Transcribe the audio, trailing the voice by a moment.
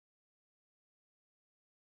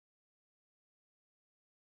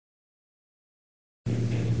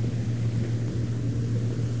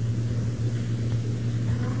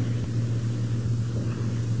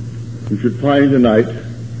we should find tonight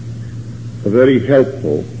a very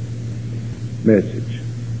helpful message.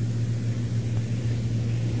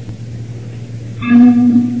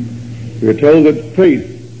 We are told that faith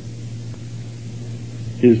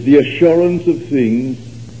is the assurance of things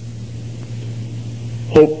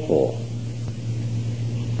hoped for,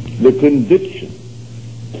 the conviction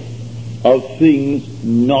of things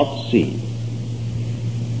not seen.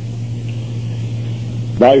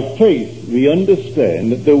 By faith, we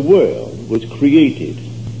understand that the world was created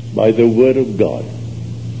by the Word of God,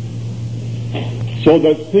 so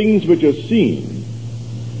that things which are seen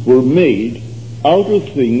were made out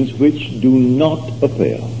of things which do not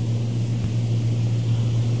appear.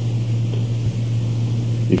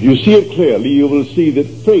 If you see it clearly, you will see that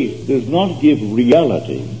faith does not give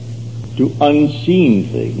reality to unseen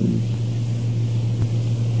things.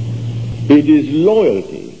 It is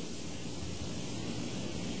loyalty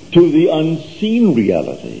to the unseen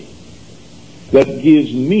reality that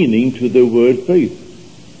gives meaning to the word faith.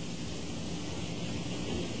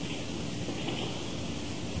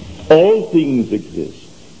 All things exist.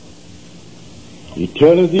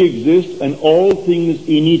 Eternity exists, and all things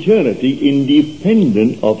in eternity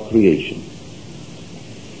independent of creation.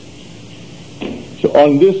 So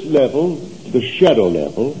on this level, the shadow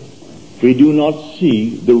level, we do not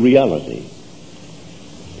see the reality.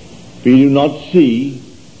 We do not see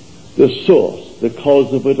the source, the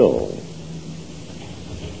cause of it all.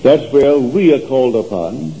 That's where we are called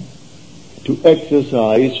upon to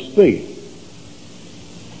exercise faith.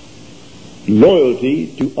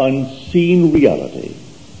 Loyalty to unseen reality.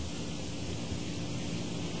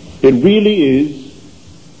 It really is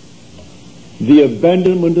the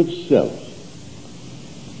abandonment of self.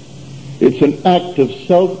 It's an act of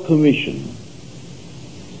self-commission.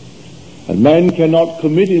 A man cannot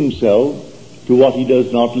commit himself to what he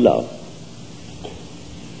does not love.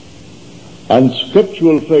 And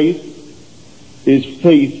scriptural faith is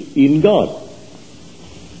faith in God.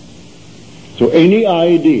 So any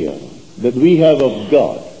idea that we have of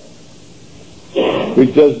God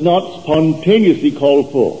which does not spontaneously call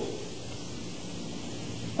forth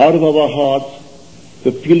out of our hearts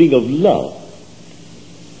the feeling of love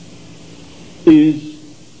is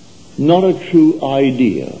not a true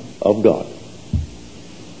idea of God.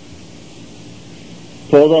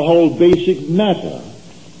 For the whole basic matter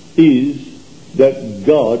is that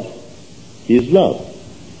God is love.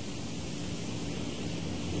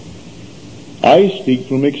 I speak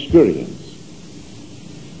from experience.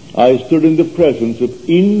 I stood in the presence of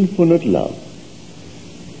infinite love,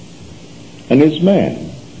 and it's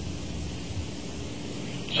man.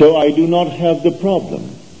 So I do not have the problem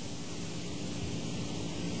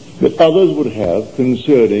that others would have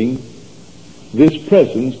concerning this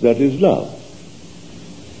presence that is love.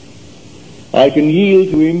 I can yield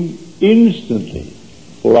to him instantly,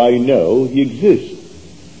 for I know he exists.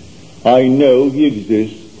 I know he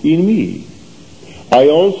exists in me. I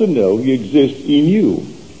also know he exists in you,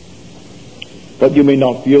 but you may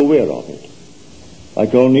not be aware of it. I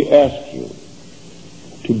can only ask you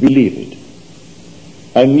to believe it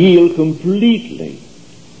and yield completely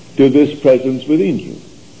to this presence within you.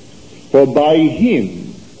 For by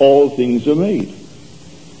him all things are made,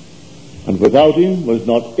 and without him was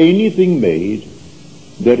not anything made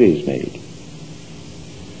that is made.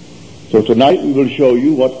 So tonight we will show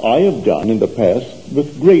you what I have done in the past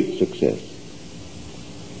with great success,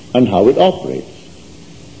 and how it operates.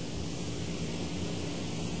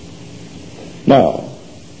 Now,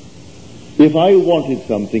 if I wanted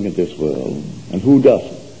something in this world, and who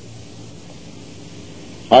doesn't,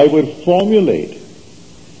 I would formulate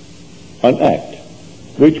an act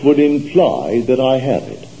which would imply that I have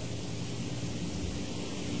it.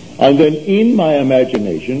 And then in my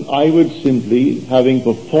imagination, I would simply, having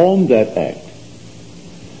performed that act,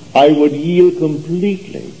 I would yield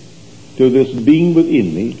completely to this being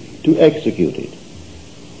within me to execute it.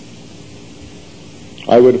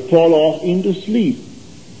 I would fall off into sleep,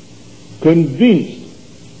 convinced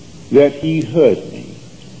that he heard me,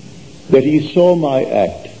 that he saw my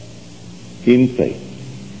act in faith.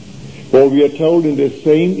 For we are told in this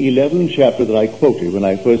same 11th chapter that I quoted when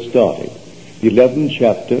I first started, the 11th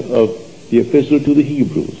chapter of the Epistle to the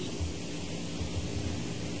Hebrews,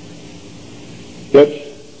 that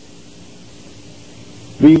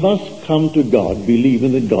we must come to God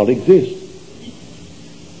believing that God exists.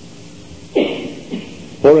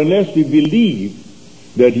 For unless we believe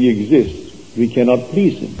that he exists, we cannot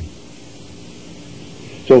please him.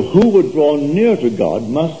 So who would draw near to God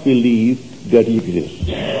must believe that he exists.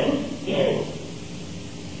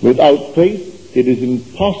 Without faith, it is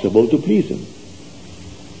impossible to please him.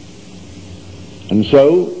 And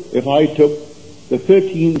so, if I took the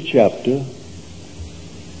 13th chapter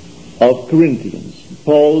of Corinthians,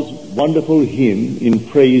 Paul's wonderful hymn in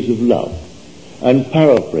praise of love, and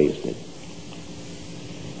paraphrased it.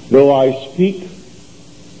 Though I speak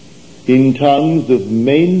in tongues of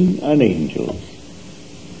men and angels,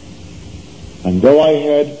 and though I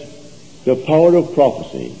had the power of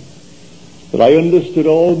prophecy, that I understood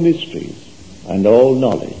all mysteries and all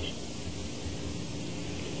knowledge,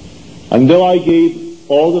 and though I gave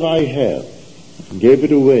all that I have, gave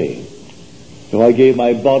it away, though I gave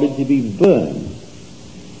my body to be burned,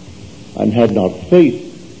 and had not faith,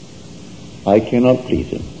 I cannot please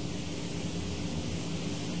him.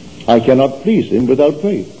 I cannot please him without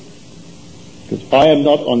faith. Because I am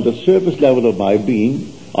not on the surface level of my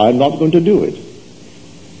being, I am not going to do it.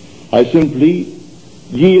 I simply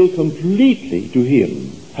yield completely to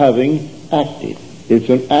him, having acted. It's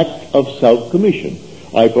an act of self-commission.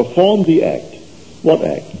 I perform the act. What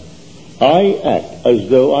act? I act as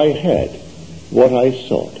though I had what I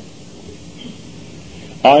sought.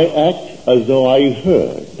 I act as though I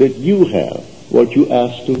heard that you have what you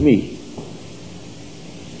asked of me.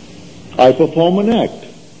 I perform an act,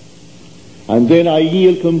 and then I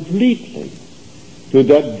yield completely to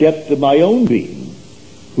that depth of my own being,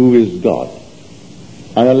 who is God,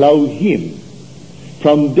 and allow him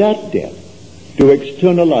from that depth to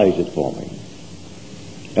externalize it for me.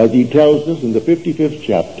 As he tells us in the 55th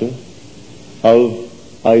chapter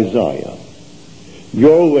of Isaiah,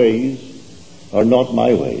 your ways are not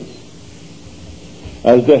my ways.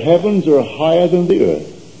 As the heavens are higher than the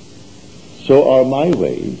earth, so are my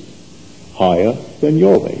ways higher than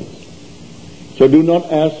your ways. So do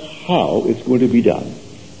not ask how it's going to be done.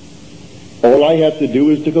 All I have to do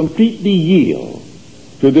is to completely yield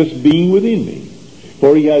to this being within me.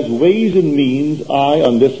 For he has ways and means I,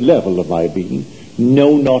 on this level of my being,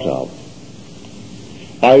 know not of.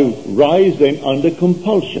 I rise then under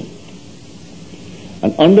compulsion.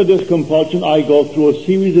 And under this compulsion I go through a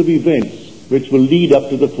series of events which will lead up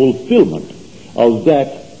to the fulfillment of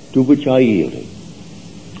that to which I yielded.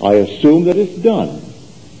 I assume that it's done.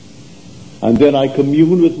 And then I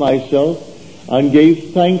commune with myself and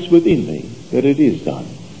gave thanks within me that it is done.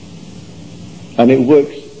 And it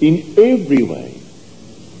works in every way,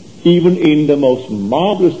 even in the most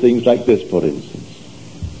marvelous things like this, for instance.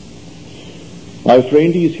 My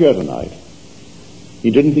friend, he's here tonight. He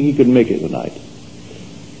didn't think he could make it tonight.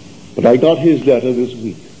 But I got his letter this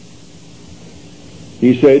week.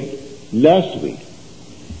 He said, last week,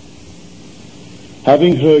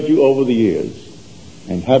 having heard you over the years,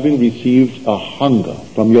 and having received a hunger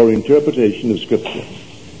from your interpretation of Scripture,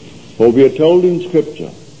 for we are told in Scripture,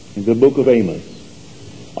 in the book of Amos,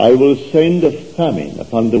 I will send a famine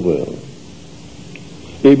upon the world.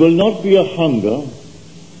 It will not be a hunger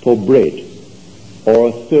for bread or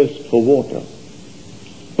a thirst for water,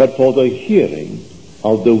 but for the hearing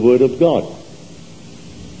of the Word of God.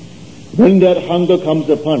 When that hunger comes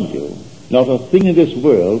upon you, not a thing in this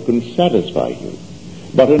world can satisfy you,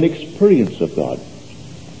 but an experience of God.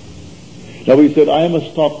 Now he said, I am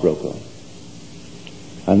a stockbroker,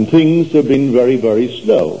 and things have been very, very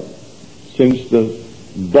slow since the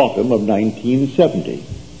bottom of 1970.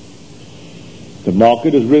 The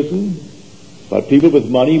market has risen, but people with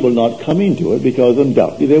money will not come into it because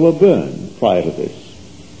undoubtedly they were burned prior to this.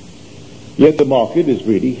 Yet the market is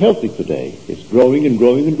really healthy today. It's growing and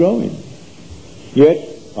growing and growing. Yet,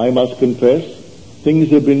 I must confess, things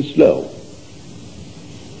have been slow.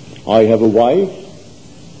 I have a wife.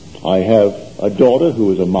 I have a daughter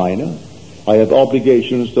who is a minor. I have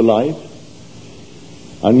obligations to life.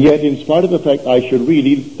 And yet, in spite of the fact I should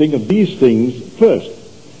really think of these things first,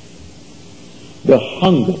 the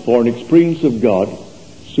hunger for an experience of God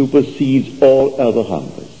supersedes all other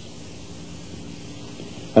hungers.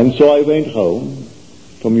 And so I went home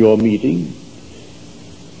from your meeting,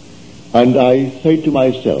 and I say to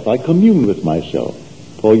myself, I commune with myself,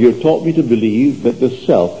 for you taught me to believe that the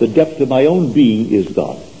self, the depth of my own being is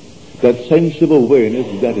God. That sense of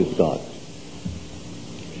awareness, that is God.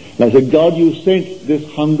 And I said, God, you sent this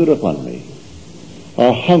hunger upon me,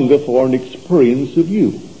 a hunger for an experience of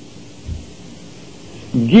you.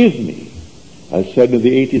 Give me, as said in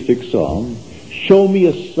the 86th Psalm, show me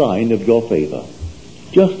a sign of your favor.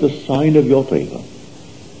 Just a sign of your favor.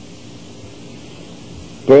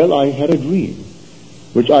 Well, I had a dream,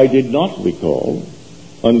 which I did not recall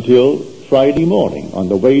until Friday morning on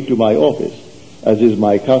the way to my office. As is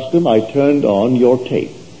my custom, I turned on your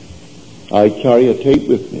tape. I carry a tape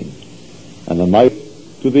with me. And on my way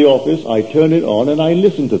to the office, I turn it on and I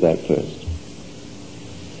listen to that first.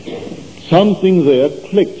 Something there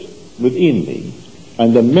clicked within me,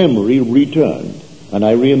 and the memory returned. and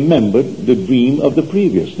I remembered the dream of the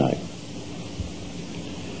previous night.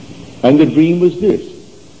 And the dream was this.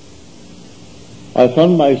 I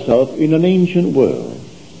found myself in an ancient world.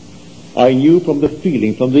 I knew from the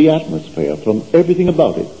feeling, from the atmosphere, from everything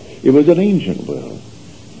about it, it was an ancient world.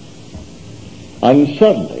 And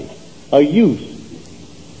suddenly, a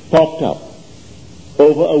youth popped up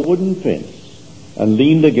over a wooden fence and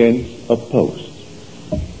leaned against a post.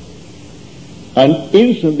 And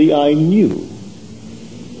instantly I knew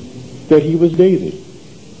that he was David.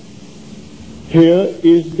 Here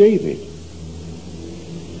is David.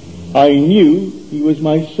 I knew he was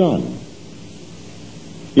my son.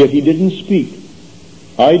 Yet he didn't speak.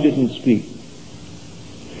 I didn't speak.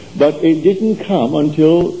 But it didn't come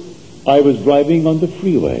until I was driving on the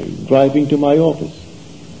freeway, driving to my office.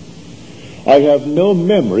 I have no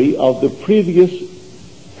memory of the previous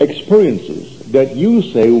experiences that you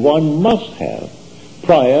say one must have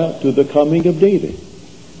prior to the coming of David.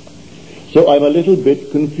 So I'm a little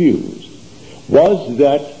bit confused. Was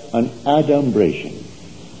that an adumbration?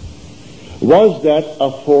 Was that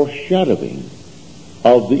a foreshadowing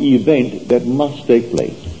of the event that must take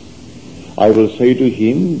place? I will say to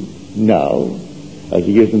him now, as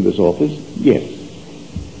he is in this office, yes.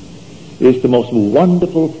 It's the most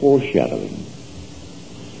wonderful foreshadowing.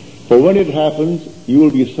 For when it happens, you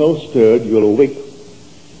will be so stirred, you will awake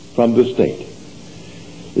from the state.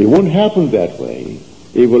 It won't happen that way.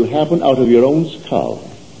 It will happen out of your own skull.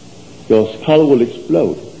 Your skull will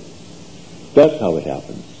explode. That's how it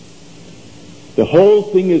happens. The whole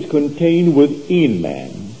thing is contained within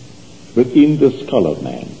man, within the skull of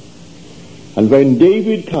man. And when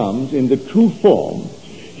David comes in the true form,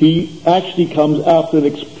 he actually comes after an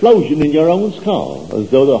explosion in your own skull, as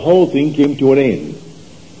though the whole thing came to an end.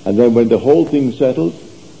 And then when the whole thing settles,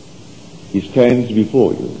 he stands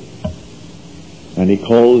before you, and he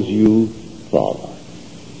calls you Father.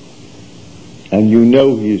 And you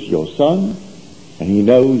know he is your son, and he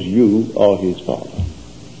knows you are his father.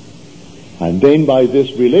 And then by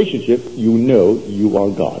this relationship, you know you are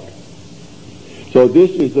God. So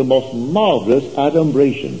this is the most marvelous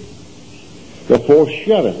adumbration, the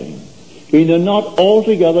foreshadowing, in a not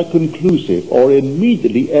altogether conclusive or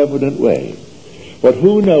immediately evident way. But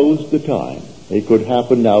who knows the time? It could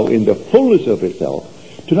happen now in the fullness of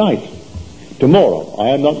itself, tonight, tomorrow. I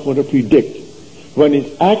am not going to predict when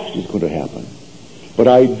it actually is going to happen. But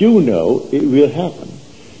I do know it will happen.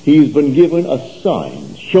 He's been given a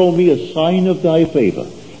sign. Show me a sign of thy favor.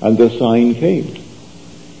 And the sign came.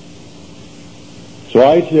 So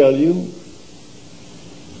I tell you,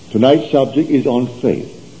 tonight's subject is on faith.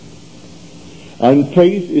 And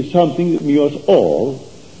faith is something that we must all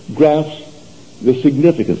grasp the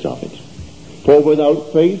significance of it. For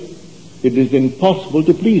without faith, it is impossible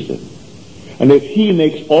to please him. And if he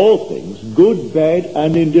makes all things, good, bad,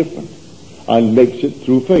 and indifferent, and makes it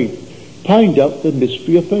through faith, find out the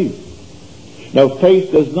mystery of faith. Now,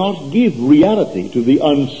 faith does not give reality to the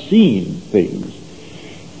unseen things.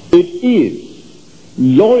 It is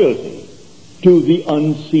loyalty to the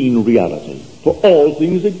unseen reality. For all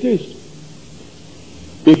things exist.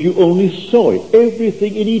 If you only saw it,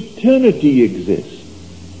 everything in eternity exists.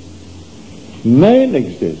 Man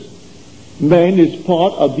exists. Man is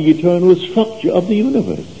part of the eternal structure of the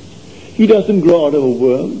universe. He doesn't grow out of a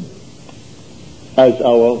worm, as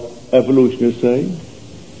our evolutionists say.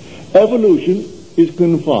 Evolution is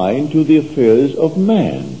confined to the affairs of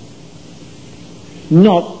man,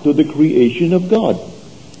 not to the creation of God.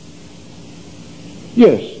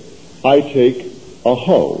 Yes, I take a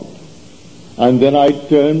hoe, and then I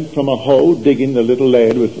turn from a hoe, digging a little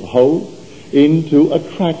land with a hoe, into a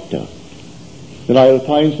tractor. Then I will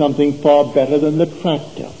find something far better than the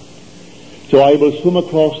tractor. So I will swim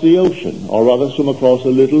across the ocean, or rather swim across a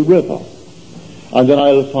little river. And then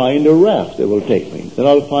I'll find a raft that will take me. Then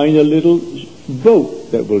I'll find a little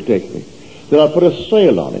boat that will take me. Then I'll put a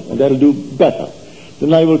sail on it, and that'll do better.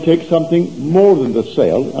 Then I will take something more than the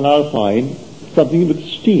sail, and I'll find something with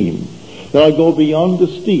steam. Then I'll go beyond the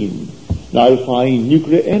steam, and I'll find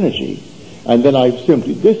nuclear energy. And then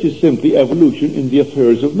this is simply evolution in the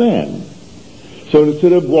affairs of man. So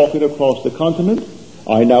instead of walking across the continent,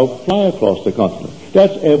 I now fly across the continent.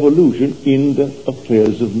 That's evolution in the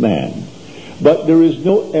affairs of man. But there is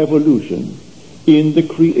no evolution in the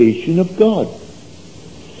creation of God.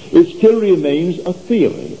 It still remains a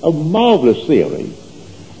theory, a marvelous theory,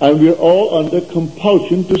 and we're all under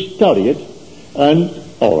compulsion to study it and,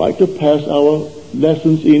 all right, to pass our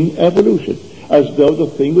lessons in evolution, as though the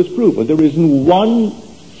thing was proven. There isn't one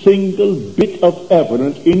single bit of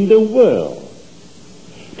evidence in the world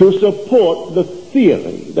to support the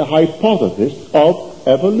theory, the hypothesis of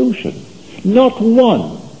evolution. Not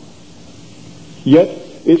one. Yet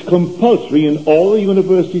it's compulsory in all the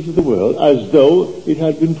universities of the world as though it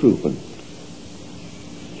had been proven.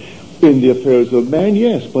 In the affairs of man,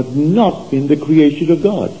 yes, but not in the creation of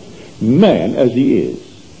God. Man as he is,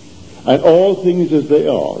 and all things as they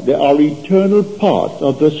are eternal parts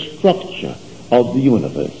of the structure of the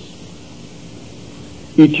universe.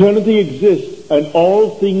 Eternity exists, and all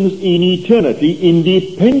things in eternity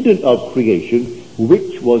independent of creation,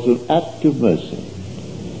 which was an act of mercy.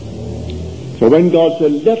 So when God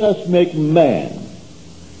said, let us make man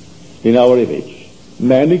in our image,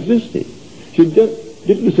 man existed. He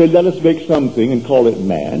didn't say, let us make something and call it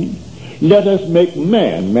man. Let us make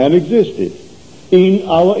man. Man existed in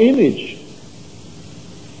our image.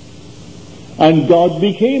 And God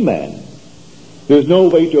became man. There's no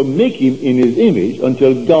way to make him in his image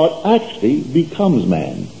until God actually becomes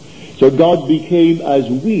man. So God became as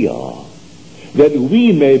we are, that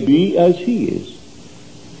we may be as he is.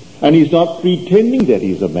 And he's not pretending that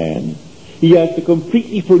he's a man. He has to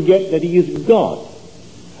completely forget that he is God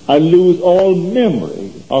and lose all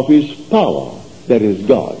memory of his power that is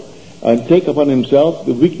God, and take upon himself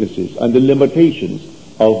the weaknesses and the limitations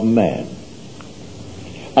of man.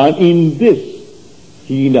 And in this,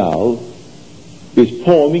 he now is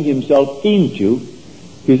forming himself into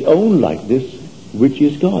his own likeness, which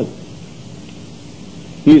is God.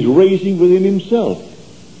 He is raising within himself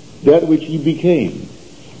that which he became,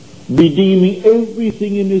 redeeming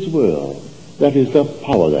everything in this world. That is the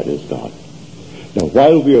power that is God. Now,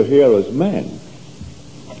 while we are here as man,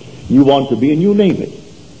 you want to be, and you name it.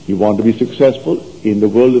 You want to be successful in the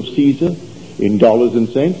world of Caesar, in dollars and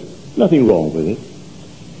cents, nothing wrong with it.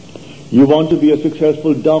 You want to be a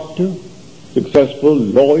successful doctor, successful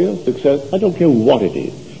lawyer, I don't care what it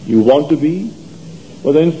is. You want to be,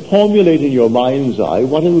 well then formulate in your mind's eye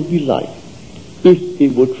what it would be like if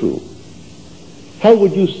it were true. How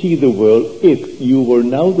would you see the world if you were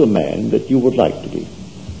now the man that you would like to be?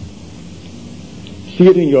 See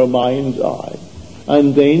it in your mind's eye,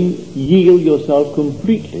 and then yield yourself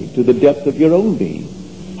completely to the depth of your own being.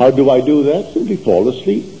 How do I do that? Simply fall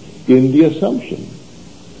asleep in the assumption.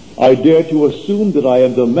 I dare to assume that I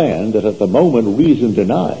am the man that at the moment reason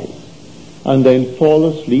denies, and then fall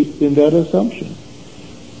asleep in that assumption,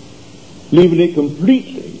 leaving it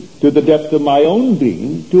completely to the depth of my own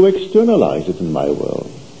being to externalize it in my world.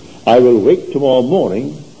 I will wake tomorrow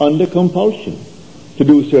morning under compulsion to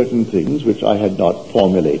do certain things which I had not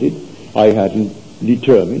formulated, I hadn't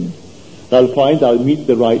determined. I'll find I'll meet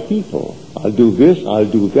the right people. I'll do this, I'll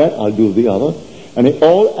do that, I'll do the other. And it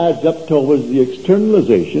all adds up towards the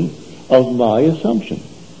externalization of my assumption.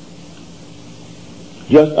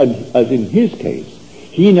 Just as in his case,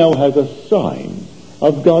 he now has a sign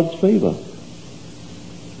of God's favor.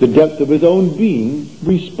 The depth of his own being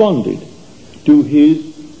responded to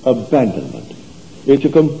his abandonment. It's a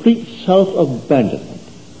complete self-abandonment.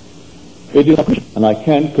 It is, and I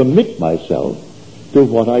can't commit myself to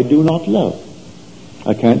what I do not love.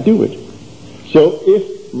 I can't do it. So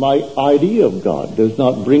if my idea of God does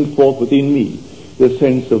not bring forth within me the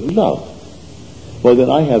sense of love, well then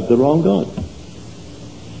I have the wrong God.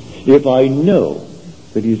 If I know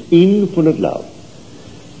that he's infinite love,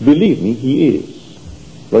 believe me, he is.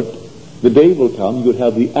 But the day will come, you'll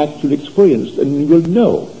have the actual experience, and you will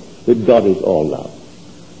know that God is all love.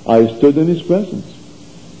 I stood in his presence,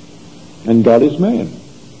 and God is man.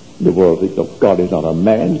 The world thinks, oh, God is not a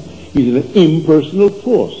man. He's an impersonal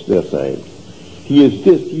force, they're saying. He is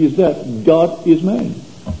this, he is that. God is man.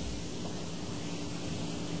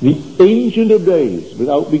 The Ancient of Days,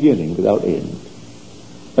 without beginning, without end.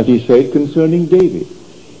 As he said concerning David,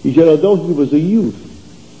 he said, although he was a youth,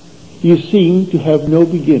 he seemed to have no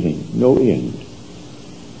beginning, no end.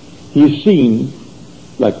 He seemed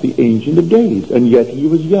like the Ancient of Days, and yet he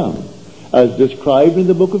was young, as described in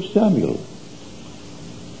the book of Samuel.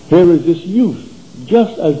 Here is this youth,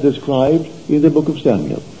 just as described in the book of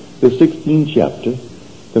Samuel, the 16th chapter,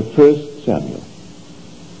 the 1st Samuel.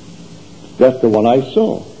 That's the one I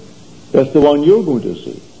saw. That's the one you're going to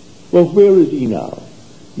see. Well, where is he now?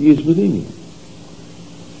 He is within you.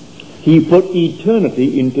 He put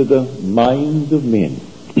eternity into the minds of men,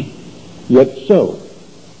 yet so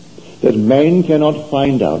that man cannot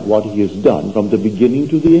find out what he has done from the beginning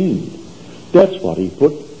to the end. That's what he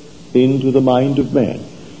put into the mind of man.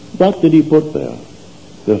 What did he put there?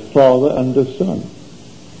 The Father and the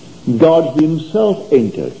Son. God himself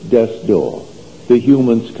entered death's door, the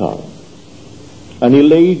human skull. And he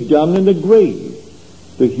laid down in the grave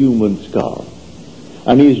the human skull.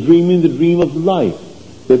 And he is dreaming the dream of life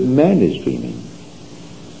that man is dreaming.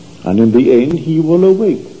 And in the end he will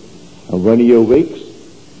awake. And when he awakes,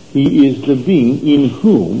 He is the being in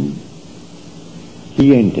whom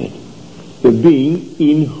he entered, the being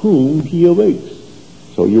in whom he awakes.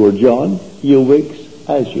 So you are John, he awakes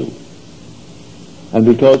as you. And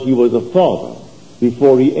because he was a father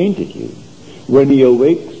before he entered you, when he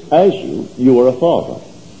awakes as you, you are a father.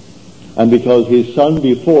 And because his son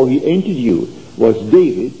before he entered you was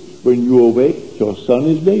David, when you awake, your son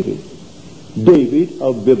is David. David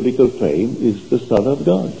of biblical fame is the Son of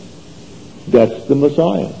God. That's the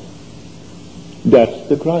Messiah. That's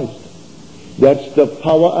the Christ. That's the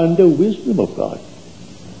power and the wisdom of God.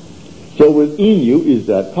 So within you is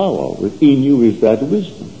that power. Within you is that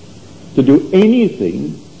wisdom to do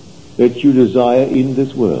anything that you desire in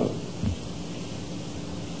this world.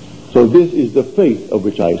 So this is the faith of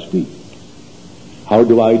which I speak. How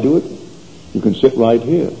do I do it? You can sit right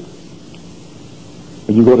here.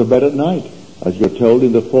 When you go to bed at night, as you're told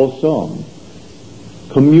in the 4th Psalm,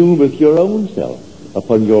 commune with your own self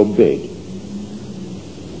upon your bed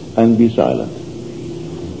and be silent.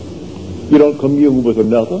 You don't commune with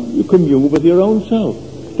another, you commune with your own self.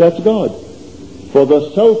 That's God. For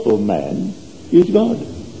the self of man is God.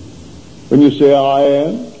 When you say, I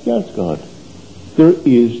am, that's God. There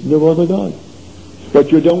is no other God.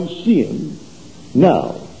 But you don't see him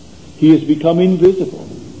now. He has become invisible.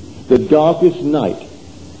 The darkest night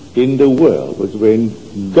in the world was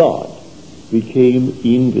when God became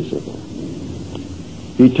invisible.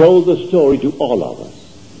 He told the story to all of us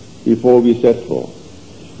before we set forth.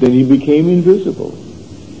 Then he became invisible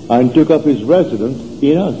and took up his residence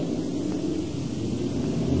in us.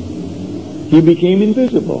 He became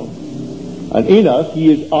invisible. And in us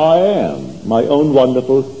he is I am, my own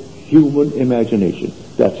wonderful human imagination.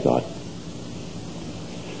 That's God.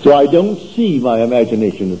 So I don't see my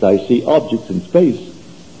imagination as I see objects in space.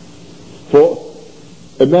 For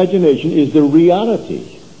imagination is the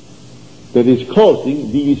reality that is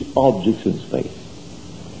causing these objects in space.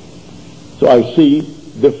 So I see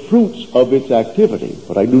the fruits of its activity,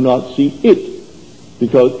 but I do not see it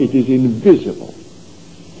because it is invisible.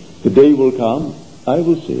 The day will come, I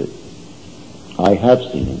will see it. I have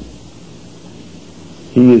seen him.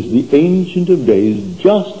 He is the Ancient of Days,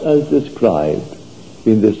 just as described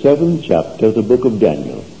in the 7th chapter of the book of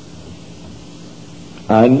Daniel,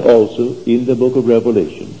 and also in the book of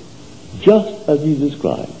Revelation, just as he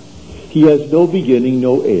described. He has no beginning,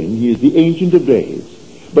 no end. He is the Ancient of Days,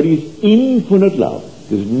 but he is infinite love.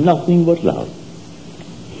 There's nothing but love.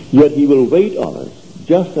 Yet he will wait on us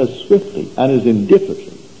just as swiftly and as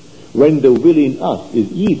indifferently when the will in us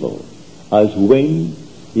is evil as when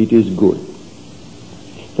it is good.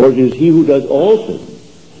 For it is he who does all things.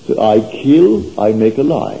 That I kill, I make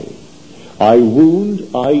alive. I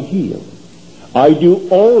wound, I heal. I do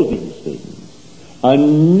all these things,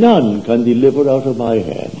 and none can deliver out of my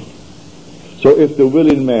hand. So if the will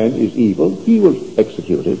in man is evil, he will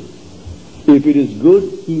execute it. If it is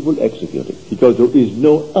good, he will execute it, because there is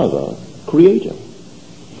no other creator.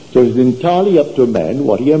 So it's entirely up to man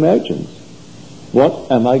what he imagines.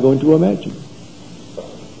 What am I going to imagine?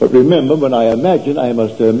 But remember, when I imagine, I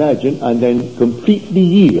must imagine and then completely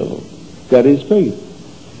yield. That is faith.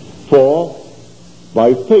 For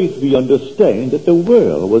by faith we understand that the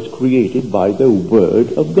world was created by the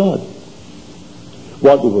Word of God.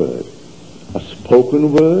 What word? A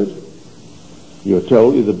spoken word. You're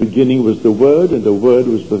told in the beginning was the Word, and the Word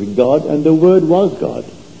was with God, and the Word was God.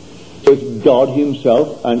 So it's God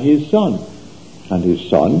himself and his Son. And his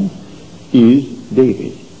Son is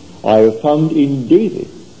David. I have found in David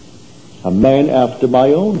a man after my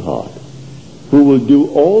own heart, who will do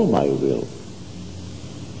all my will.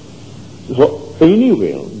 So any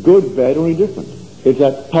will, good, bad, or indifferent, it's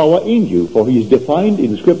that power in you, for he is defined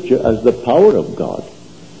in Scripture as the power of God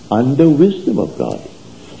and the wisdom of God.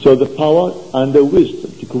 So the power and the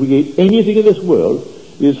wisdom to create anything in this world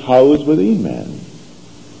is housed within man.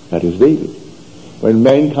 That is David. When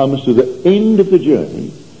man comes to the end of the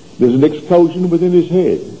journey, there's an explosion within his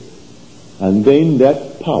head. And then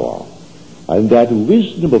that power and that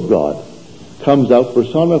wisdom of God comes out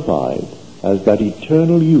personified as that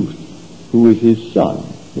eternal youth who is his Son.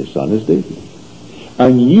 His Son is David.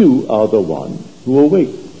 And you are the one who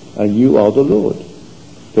awake, and you are the Lord.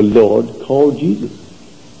 The Lord called Jesus.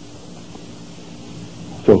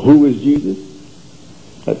 So who is Jesus?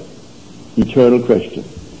 That eternal question.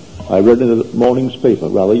 I read in the morning's paper,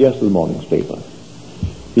 rather yesterday's morning's paper,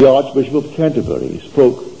 the Archbishop of Canterbury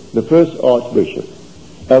spoke, the first Archbishop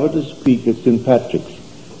ever to speak at St. Patrick's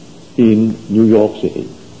in New York City.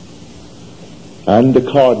 And the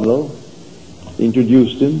Cardinal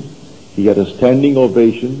introduced him. He had a standing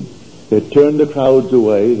ovation. They turned the crowds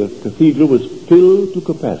away. The cathedral was filled to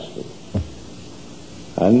capacity.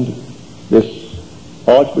 and this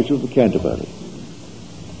Archbishop of Canterbury.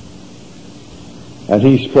 And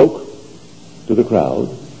he spoke to the crowd.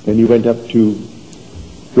 Then he went up to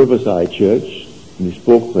Riverside Church, and he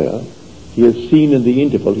spoke there. He had seen in the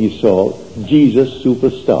interval, he saw Jesus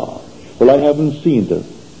Superstar. Well, I haven't seen the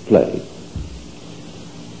play.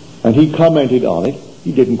 And he commented on it.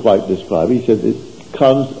 He didn't quite describe it. He said it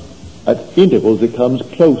comes at intervals, it comes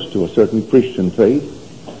close to a certain Christian faith.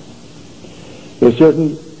 There are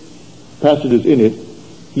certain passages in it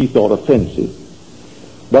he thought offensive.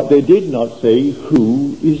 But they did not say,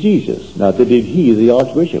 who is Jesus? Now, they did he, the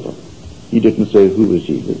Archbishop. He didn't say, who is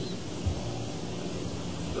Jesus?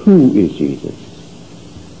 Who is Jesus?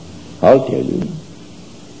 I'll tell you.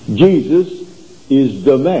 Jesus is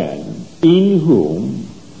the man in whom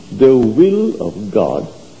the will of God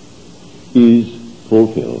is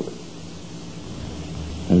fulfilled.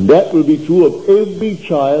 And that will be true of every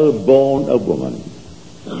child born of woman.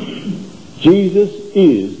 Jesus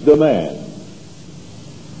is the man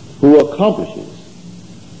who accomplishes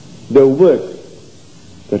the work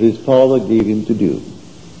that his Father gave him to do.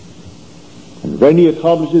 And when he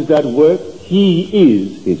accomplishes that work, he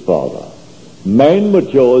is his Father. Man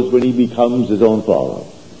matures when he becomes his own Father.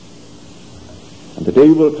 And the day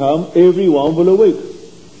will come, everyone will awake,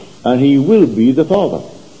 and he will be the Father.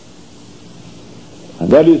 And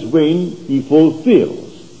that is when he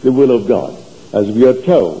fulfills the will of God, as we are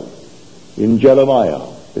told in Jeremiah,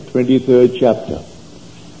 the 23rd chapter.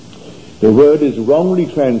 The word is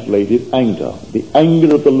wrongly translated anger. The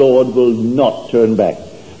anger of the Lord will not turn back.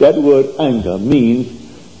 That word anger means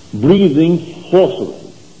breathing forcefully.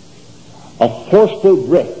 A forceful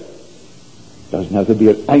breath. Doesn't have to be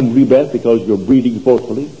an angry breath because you're breathing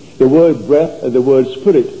forcefully. The word breath and the word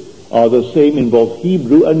spirit are the same in both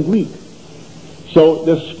Hebrew and Greek. So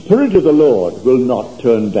the Spirit of the Lord will not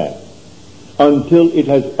turn back until it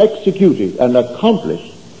has executed and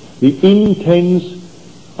accomplished the intents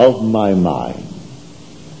of my mind.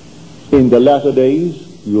 In the latter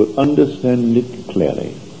days, you will understand it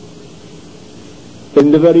clearly.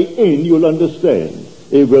 In the very end, you will understand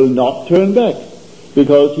it will not turn back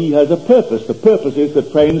because he has a purpose. The purpose is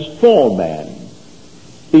to transform man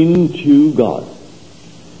into God.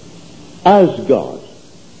 As God.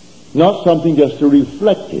 Not something just to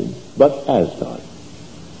reflect him, but as God.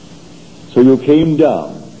 So you came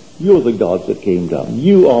down. You're the gods that came down.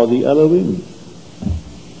 You are the Elohim.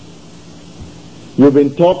 You've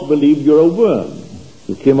been taught to believe you're a worm.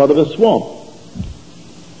 You came out of a swamp.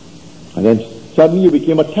 And then suddenly you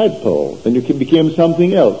became a tadpole. Then you became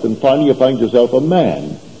something else. And finally you find yourself a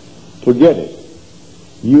man. Forget it.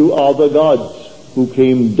 You are the gods who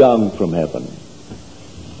came down from heaven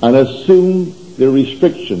and assumed the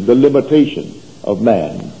restriction, the limitation of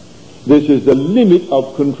man. This is the limit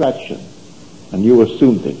of contraction. And you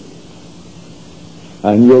assumed it.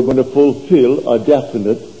 And you're going to fulfill a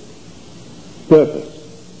definite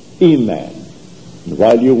purpose in man. And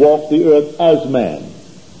while you walk the earth as man,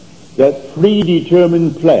 that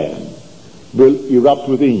predetermined plan will erupt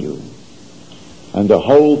within you. And the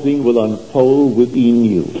whole thing will unfold within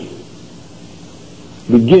you.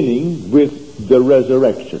 Beginning with the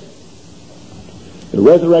resurrection. The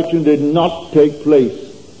resurrection did not take place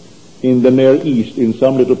in the Near East, in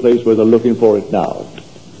some little place where they're looking for it now.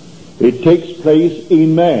 It takes place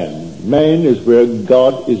in man. Man is where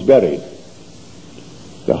God is buried.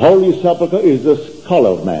 The Holy Sepulchre is the skull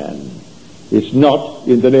of man. It's not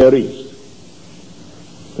in the Near East.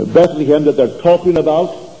 The Bethlehem that they're talking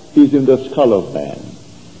about is in the skull of man.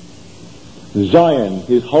 Zion,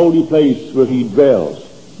 his holy place where he dwells,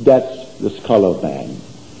 that's the skull of man.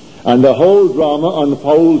 And the whole drama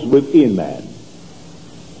unfolds within man.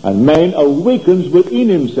 And man awakens within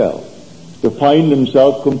himself to find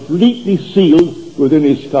himself completely sealed within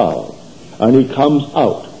his skull. And he comes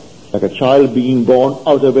out like a child being born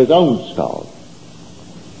out of his own skull.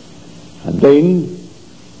 And then,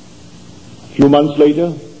 a few months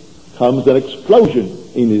later, comes an explosion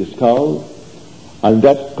in his skull, and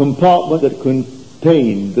that compartment that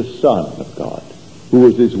contained the Son of God, who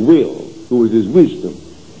was his will, who was his wisdom,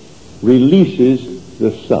 releases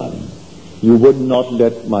the Son. You would not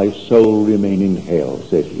let my soul remain in hell,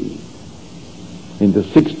 said he, in the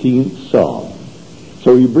 16th Psalm.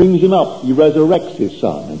 So he brings him up, he resurrects his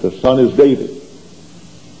son, and the son is David.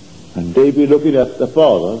 And David looking at the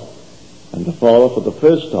Father, and the Father for the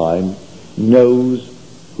first time knows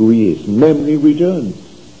who he is. Memory returns.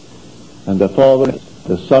 And the Father,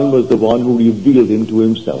 the Son was the one who revealed him to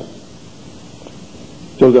himself.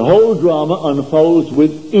 So the whole drama unfolds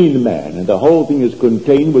within man, and the whole thing is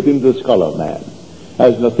contained within the skull of man.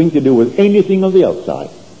 Has nothing to do with anything on the outside.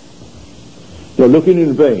 They're looking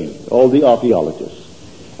in vain, all the archaeologists,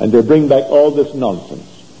 and they bring back all this nonsense.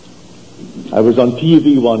 I was on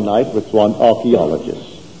TV one night with one archaeologist,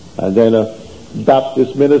 and then a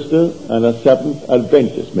Baptist minister and a Seventh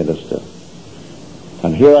Adventist minister.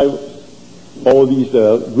 And here all these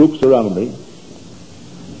groups around me,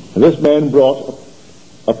 and this man brought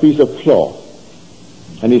a piece of cloth,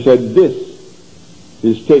 and he said, "This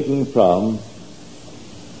is taken from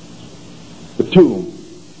the tomb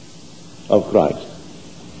of Christ."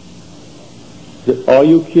 I said, "Are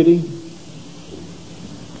you kidding?"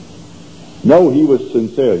 No, he was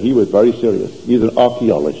sincere. He was very serious. He's an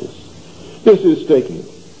archaeologist. This is taken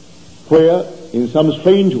where, in some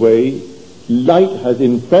strange way, light has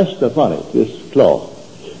impressed upon it, this cloth,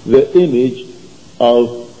 the image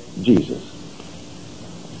of Jesus.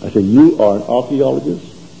 I said, "You are an archaeologist?"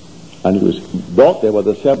 And he was brought there by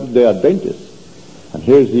the Seventh-day Adventists. And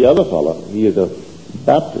here's the other fellow. He is a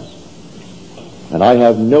Baptist. And I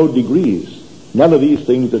have no degrees, none of these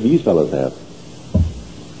things that these fellows have.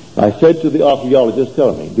 I said to the archaeologist,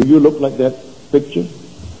 "Tell me, do you look like that picture?"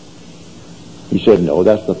 He said, "No,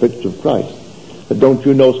 that's the picture of Christ." But don't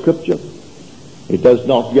you know Scripture? It does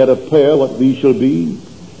not yet appear what we shall be,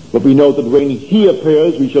 but we know that when he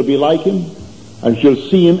appears, we shall be like him, and shall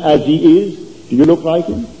see him as he is. Do you look like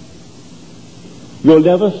him? You'll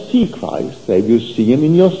never see Christ save you see him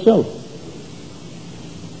in yourself.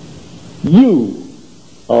 You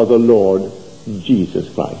are the Lord Jesus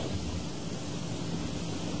Christ.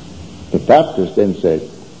 The Baptist then said,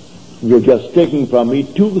 "You're just taking from me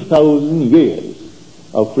 2,000 years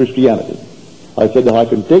of Christianity." I said, "If I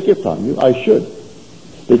can take it from you, I should.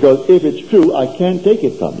 Because if it's true, I can't take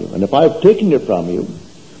it from you. And if I've taken it from you,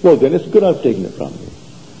 well, then it's good I've taken it from you."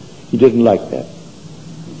 He didn't like that.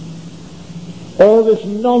 All this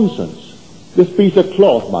nonsense, this piece of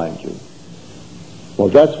cloth, mind you. Well,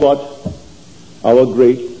 that's what our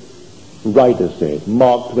great writer said,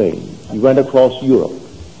 Mark Twain. He went across Europe.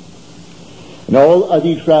 And all as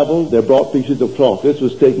he traveled, they brought pieces of cloth. This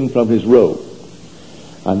was taken from his robe.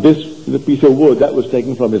 And this, the piece of wood, that was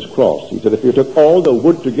taken from his cross. He said if you took all the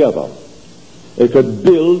wood together, it could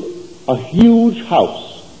build a huge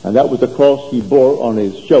house. And that was the cross he bore on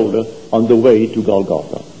his shoulder on the way to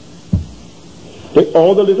Golgotha. Take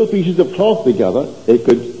all the little pieces of cloth together, it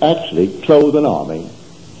could actually clothe an army.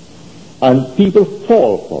 And people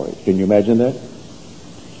fall for it. Can you imagine that?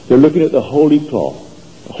 They're looking at the holy cloth,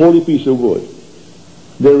 a holy piece of wood.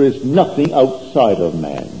 There is nothing outside of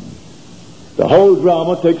man. The whole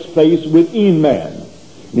drama takes place within man.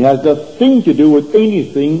 It has nothing to do with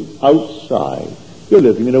anything outside. You're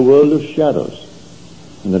living in a world of shadows.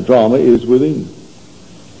 And the drama is within.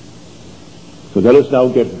 So let us now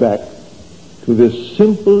get back to this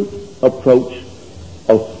simple approach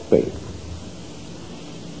of faith.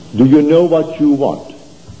 Do you know what you want,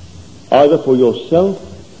 either for yourself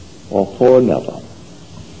or for another?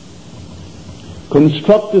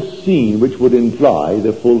 Construct a scene which would imply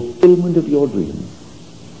the fulfillment of your dream.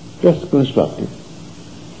 Just construct it.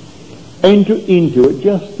 Enter into it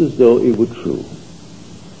just as though it were true.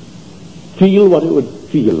 Feel what it would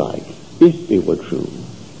feel like if it were true.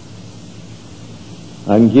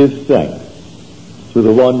 And give thanks to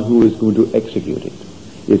the one who is going to execute it.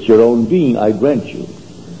 It's your own being, I grant you,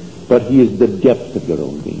 but he is the depth of your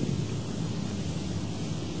own being.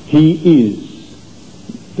 He is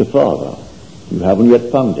the Father. You haven't yet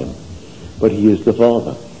found him, but he is the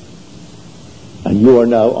Father. And you are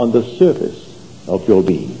now on the surface of your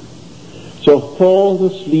being. So fall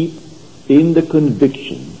asleep in the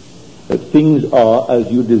conviction that things are as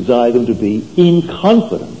you desire them to be, in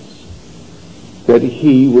confidence that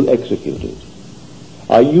he will execute it.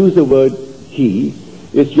 I use the word he,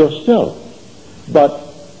 it's yourself. But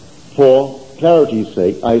for clarity's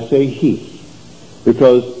sake, I say he,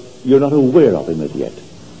 because you're not aware of him as yet.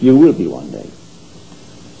 You will be one day.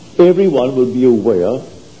 Everyone will be aware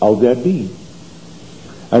of that being.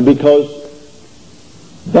 And because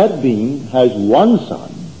that being has one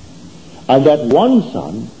Son, and that one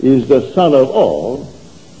Son is the Son of all,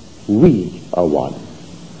 we are one.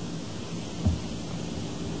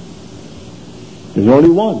 There's only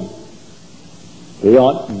one. There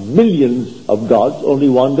aren't millions of gods, only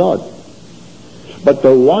one God. But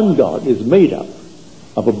the one God is made up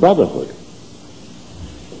of a brotherhood.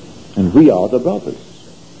 And we are the brothers,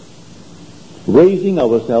 raising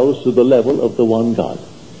ourselves to the level of the one God.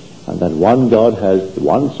 And that one God has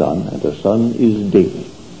one Son, and the Son is David.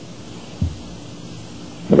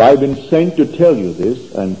 But I've been sent to tell you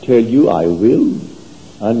this, and tell you I will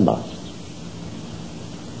and must.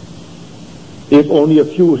 If only a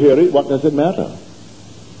few hear it, what does it matter?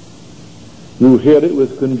 You hear it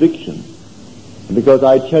with conviction. Because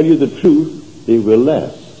I tell you the truth, they will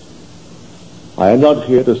last. I am not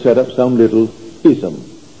here to set up some little ism.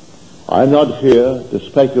 I am not here to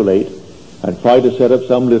speculate and try to set up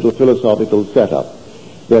some little philosophical setup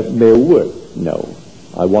that may work. No.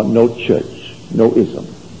 I want no church, no ism.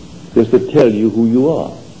 Just to tell you who you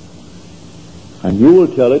are. And you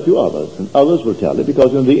will tell it to others, and others will tell it,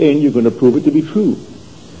 because in the end you're going to prove it to be true.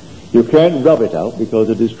 You can't rub it out because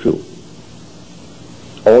it is true.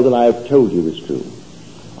 All that I have told you is true.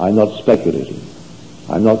 I'm not speculating.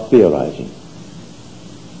 I'm not theorizing.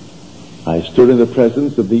 I stood in the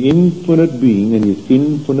presence of the infinite being and his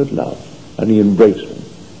infinite love, and he embraced me.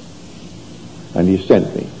 And he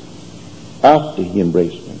sent me after he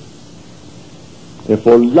embraced me.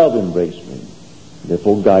 Therefore love embraced me.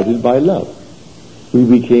 Therefore guided by love, we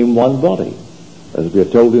became one body. As we are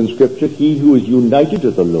told in Scripture, he who is united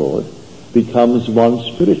to the Lord becomes one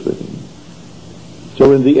spirit with him.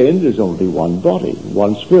 So in the end there's only one body,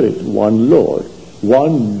 one spirit, one Lord,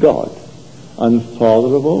 one God, and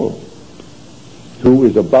Father of all, who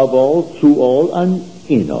is above all, through all, and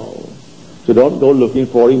in all. So don't go looking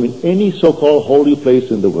for him in any so-called holy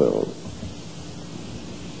place in the world.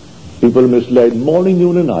 People are misled morning,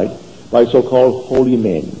 noon, and night by so-called holy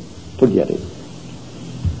men. Forget it.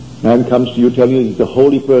 Man comes to you telling you he's a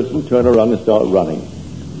holy person, turn around and start running.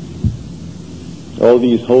 All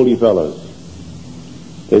these holy fellows,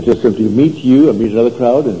 they just simply meet you and meet another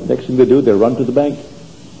crowd, and the next thing they do, they run to the bank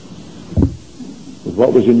with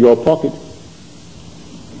what was in your pocket.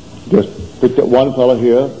 Just picked up one fellow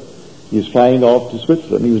here. He's flying off to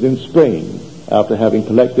Switzerland. He was in Spain after having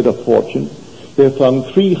collected a fortune. They found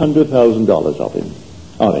 $300,000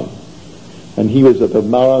 on him. And he was at the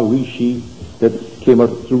Maharishi that came up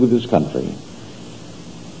through this country.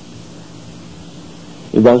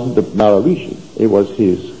 It wasn't the Maharishi. It was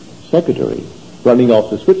his secretary running off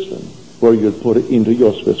to Switzerland, where you'd put it into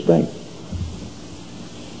your Swiss bank.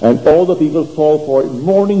 And all the people fall for it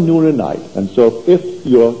morning, noon, and night. And so if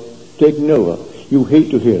you're taken over, you hate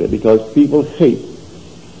to hear it, because people hate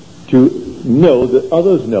to know that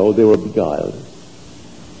others know they were beguiled.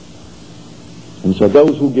 And so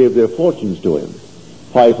those who gave their fortunes to him,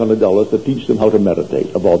 $500 to teach them how to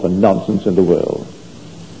meditate, of all the nonsense in the world.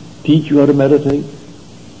 Teach you how to meditate?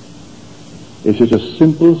 It's just a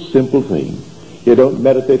simple, simple thing. You don't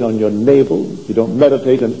meditate on your navel. You don't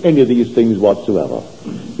meditate on any of these things whatsoever.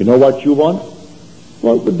 You know what you want?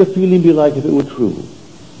 What would the feeling be like if it were true?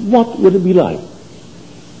 What would it be like?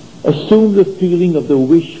 Assume the feeling of the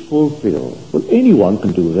wish fulfilled. Well, anyone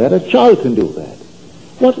can do that. A child can do that.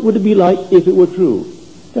 What would it be like if it were true?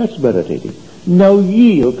 That's meditating. Now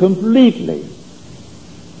yield completely.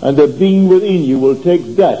 And the being within you will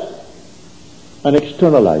take that and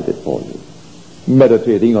externalize it for you.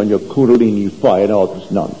 Meditating on your Kundalini fire and all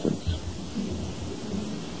this nonsense.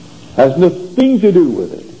 Has nothing to do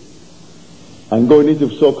with it. And going into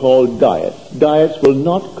so-called diets. Diets will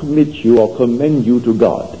not commit you or commend you to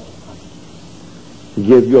God. He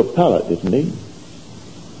gave you a palate, didn't he?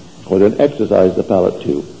 Or then exercise the palate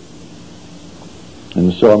too.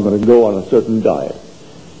 And so I'm going to go on a certain diet.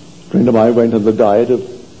 A friend of mine went on the diet of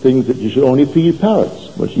things that you should only feed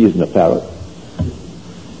parrots. Well, she isn't a parrot.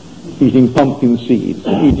 Eating pumpkin seeds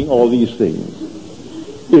and eating all these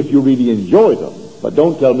things. If you really enjoy them, but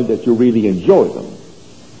don't tell me that you really enjoy them.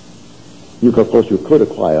 Of course, you could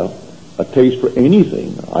acquire a taste for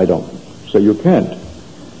anything. I don't say you can't.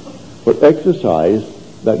 But exercise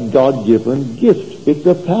that God-given gift. It's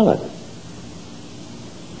a palate.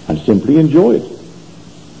 And simply enjoy it.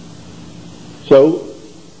 So,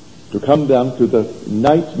 to come down to the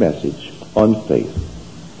night's message on faith.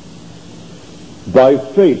 By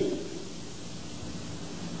faith,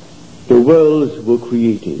 the worlds were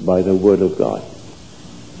created by the Word of God.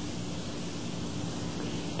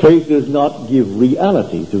 Faith does not give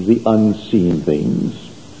reality to the unseen things.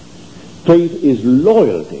 Faith is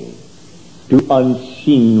loyalty to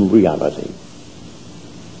unseen reality.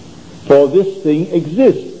 For this thing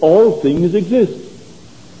exists. All things exist.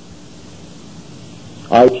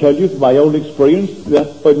 I tell you from my own experience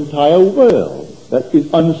that the entire world that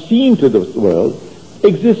is unseen to this world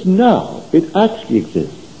exists now. It actually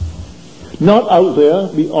exists. Not out there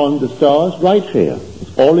beyond the stars, right here.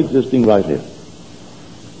 It's all existing right here.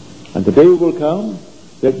 And the day will come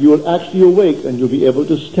that you will actually awake and you'll be able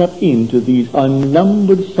to step into these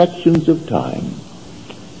unnumbered sections of time.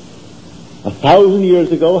 1,000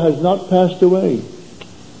 years ago has not passed away.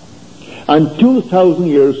 And 2,000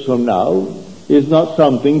 years from now is not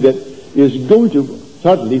something that is going to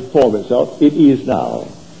suddenly form itself. It is now.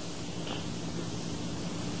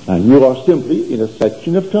 And you are simply in a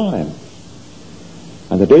section of time.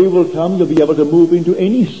 And the day will come you'll be able to move into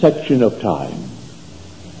any section of time.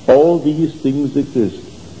 All these things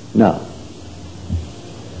exist now.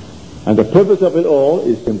 And the purpose of it all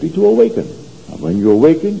is simply to awaken. And when you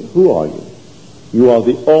awaken, who are you? You are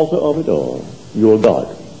the author of it all. You are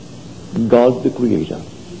God. God the Creator.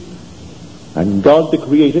 And God the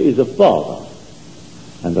Creator is a Father.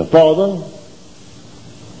 And the Father,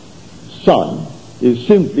 Son, is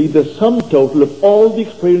simply the sum total of all the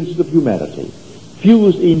experiences of humanity,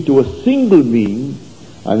 fused into a single being,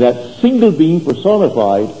 and that single being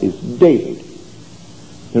personified is David.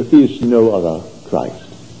 There is no other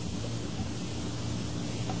Christ.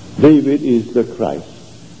 David is the Christ,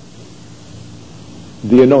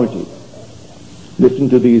 the anointed. Listen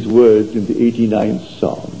to these words in the 89th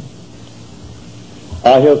Psalm.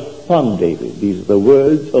 I have found David. These are the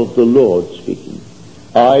words of the Lord speaking.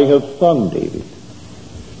 I have found David.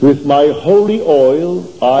 With my holy oil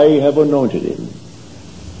I have anointed him.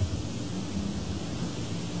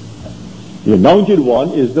 The anointed one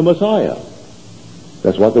is the Messiah.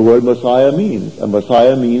 That's what the word Messiah means. And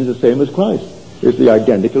Messiah means the same as Christ. It's the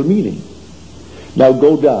identical meaning. Now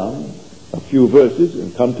go down a few verses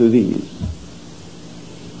and come to these.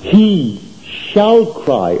 He shall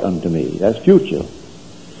cry unto me. That's future.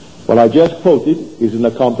 What I just quoted is an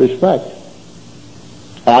accomplished fact.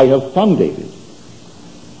 I have found David.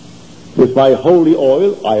 With my holy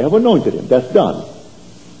oil I have anointed him. That's done.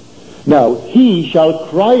 Now he shall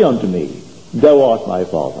cry unto me, Thou art my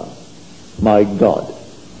Father, my God,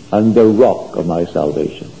 and the rock of my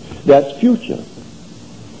salvation. That's future.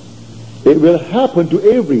 It will happen to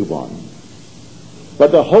everyone.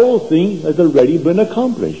 But the whole thing has already been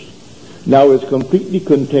accomplished. Now it's completely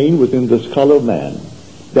contained within the skull of man.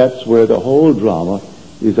 That's where the whole drama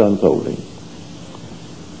is unfolding.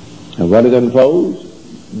 And when it unfolds,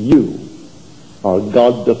 you are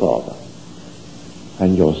God the Father.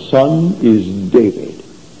 And your son is David.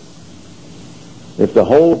 If the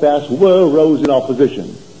whole vast world rose in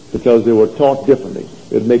opposition because they were taught differently,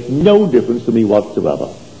 it would make no difference to me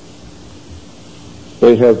whatsoever.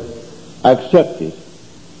 They have accepted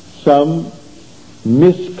some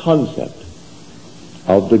misconcept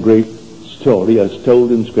of the great story as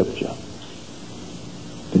told in Scripture.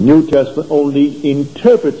 The New Testament only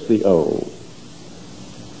interprets the Old.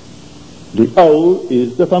 The Old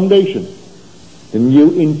is the foundation. The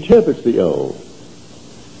New interprets the Old.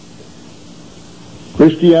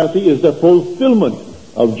 Christianity is the fulfillment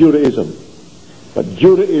of Judaism. But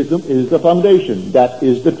Judaism is the foundation. That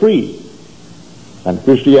is the tree. And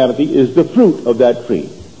Christianity is the fruit of that tree.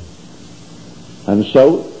 And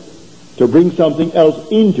so, to bring something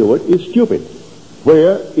else into it is stupid.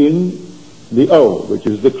 Where in the Old, which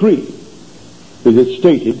is the tree, is it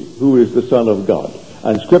stated who is the Son of God?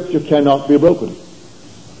 And Scripture cannot be broken.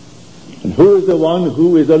 And who is the one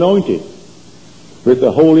who is anointed with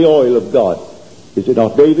the holy oil of God? Is it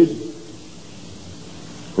not David?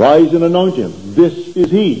 Rise and anoint him. This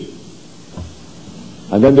is he.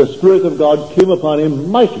 And then the Spirit of God came upon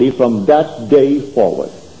him mightily from that day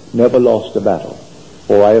forward. Never lost a battle.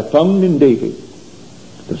 For I have found in David,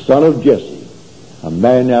 the son of Jesse, a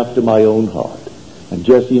man after my own heart. And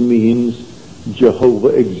Jesse means Jehovah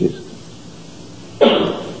exists.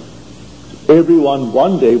 Everyone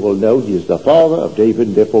one day will know he is the father of David,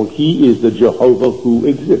 and therefore he is the Jehovah who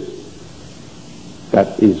exists.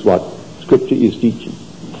 That is what Scripture is teaching.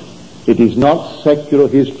 It is not secular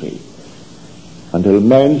history. Until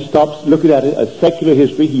man stops looking at it as secular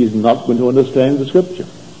history, he is not going to understand the Scripture.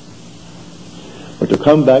 But to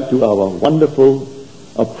come back to our wonderful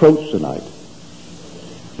approach tonight,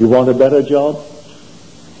 you want a better job?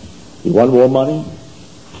 You want more money?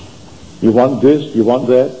 You want this? You want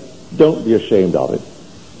that? Don't be ashamed of it.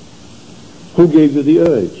 Who gave you the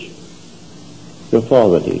urge? Your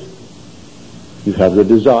Father did. You have the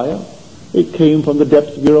desire. It came from the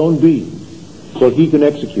depths of your own being. So he can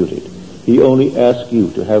execute it. He only asks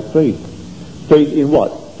you to have faith. Faith in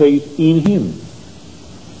what? Faith in him.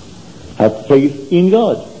 Have faith in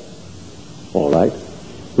God. All right.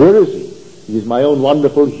 Where is he? He is my own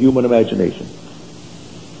wonderful human imagination.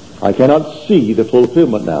 I cannot see the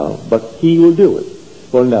fulfillment now, but he will do it.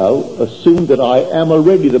 For now, assume that I am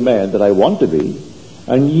already the man that I want to be,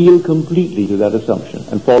 and yield completely to that assumption,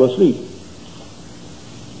 and fall asleep.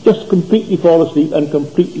 Just completely fall asleep and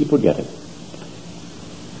completely forget it.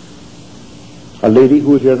 A lady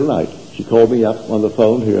who was here tonight, she called me up on the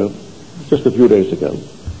phone here just a few days ago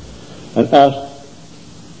and asked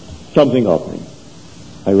something of me.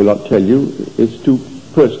 I will not tell you, it's too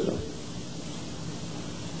personal.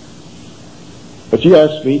 But she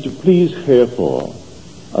asked me to please care for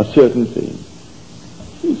a certain thing.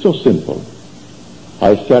 It's so simple.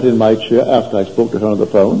 I sat in my chair after I spoke to her on the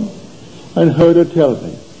phone and heard her tell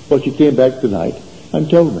me. Well, she came back tonight and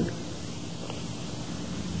told me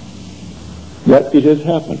that it has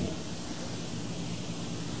happened.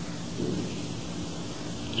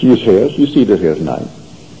 She is here. She's seated here tonight.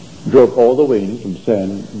 Drove all the way in from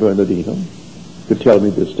San Bernardino to tell me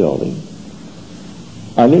this story.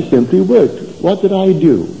 And it simply worked. What did I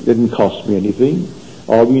do? It didn't cost me anything.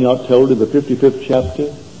 Are we not told in the 55th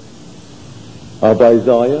chapter of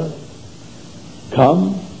Isaiah,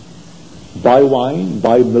 come, buy wine,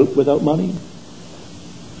 buy milk without money?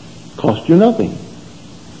 Cost you nothing.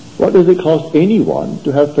 What does it cost anyone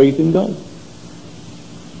to have faith in God?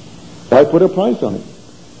 Why put a price on it?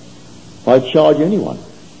 Why charge anyone?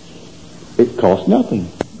 It costs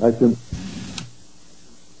nothing. I simply